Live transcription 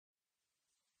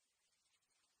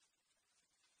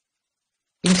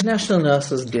International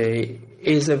Nurses Day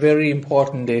is a very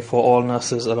important day for all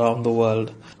nurses around the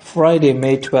world. Friday,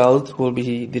 May 12th will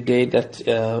be the day that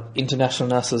International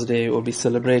Nurses Day will be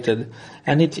celebrated,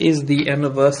 and it is the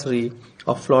anniversary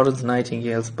of Florence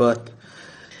Nightingale's birth.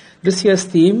 This year's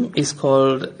theme is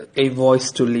called A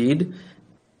Voice to Lead.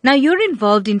 Now, you're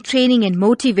involved in training and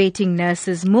motivating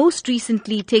nurses, most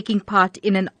recently taking part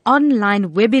in an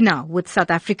online webinar with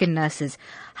South African nurses.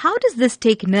 How does this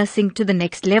take nursing to the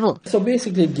next level? So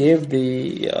basically it gave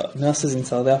the nurses in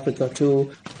South Africa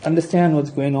to understand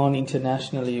what's going on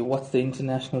internationally, what's the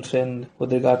international trend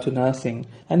with regard to nursing.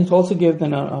 And it also gave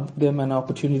them an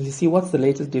opportunity to see what's the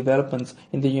latest developments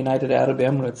in the United Arab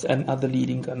Emirates and other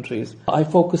leading countries. I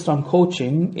focused on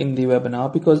coaching in the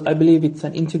webinar because I believe it's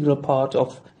an integral part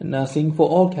of nursing for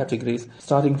all categories,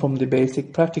 starting from the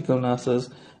basic practical nurses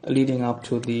leading up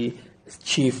to the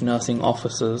chief nursing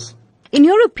officers. In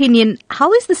your opinion,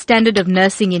 how is the standard of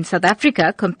nursing in South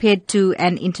Africa compared to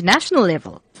an international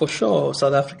level? For sure,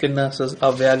 South African nurses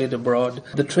are valued abroad.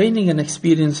 The training and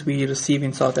experience we receive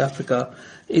in South Africa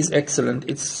is excellent.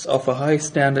 It's of a high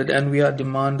standard and we are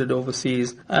demanded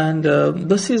overseas. And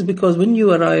this is because when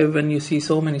you arrive and you see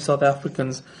so many South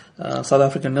African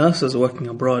nurses working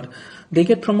abroad, they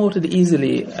get promoted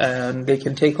easily and they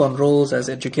can take on roles as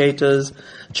educators,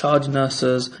 charge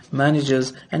nurses,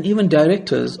 managers, and even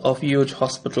directors of huge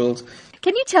hospitals.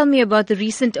 Can you tell me about the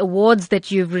recent awards that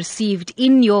you've received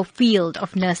in your field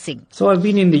of nursing? So I've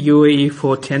been in the UAE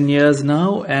for 10 years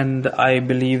now, and I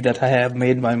believe that I have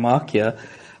made my mark here.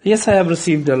 Yes, I have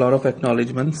received a lot of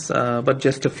acknowledgements, but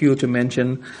just a few to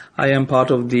mention. I am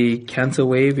part of the Cancer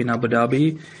Wave in Abu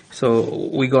Dhabi. So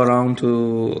we go around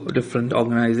to different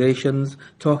organizations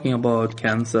talking about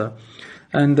cancer.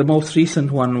 And the most recent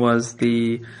one was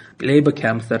the labor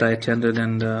camps that I attended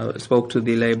and spoke to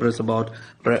the laborers about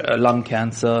lung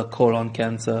cancer, colon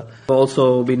cancer. I've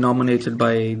also been nominated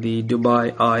by the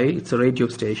Dubai Eye, it's a radio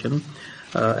station,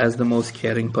 as the most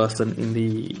caring person in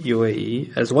the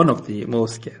UAE, as one of the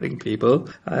most caring people.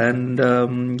 And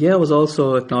I was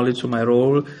also acknowledged for my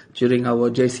role during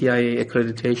our JCIA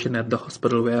accreditation at the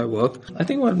hospital where I work. I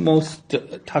think what most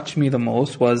touched me the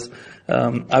most was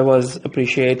I was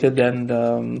appreciated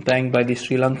and thanked by the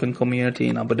Sri Lankan community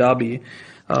in Abu Dhabi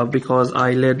because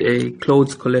I led a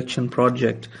clothes collection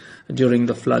project during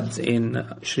the floods in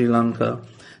Sri Lanka.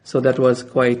 So that was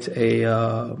quite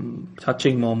a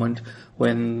touching moment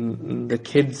when the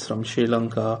kids from Sri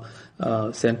Lanka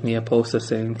sent me a poster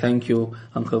saying, "Thank you,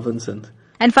 Uncle Vincent."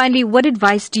 And finally, what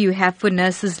advice do you have for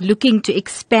nurses looking to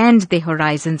expand their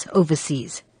horizons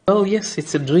overseas? Well, yes,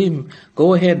 it's a dream.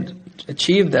 Go ahead,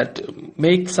 achieve that.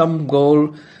 Make some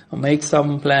goal, make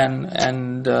some plan,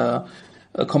 and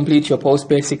complete your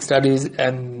post-basic studies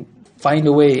and find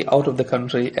a way out of the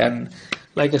country. And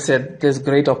like I said, there's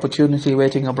great opportunity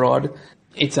waiting abroad.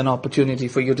 It's an opportunity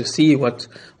for you to see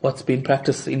what's been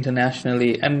practiced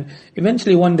internationally. And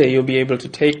eventually one day you'll be able to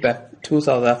take back to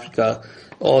South Africa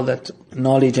all that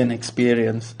knowledge and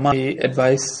experience. My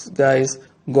advice, guys,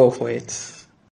 go for it.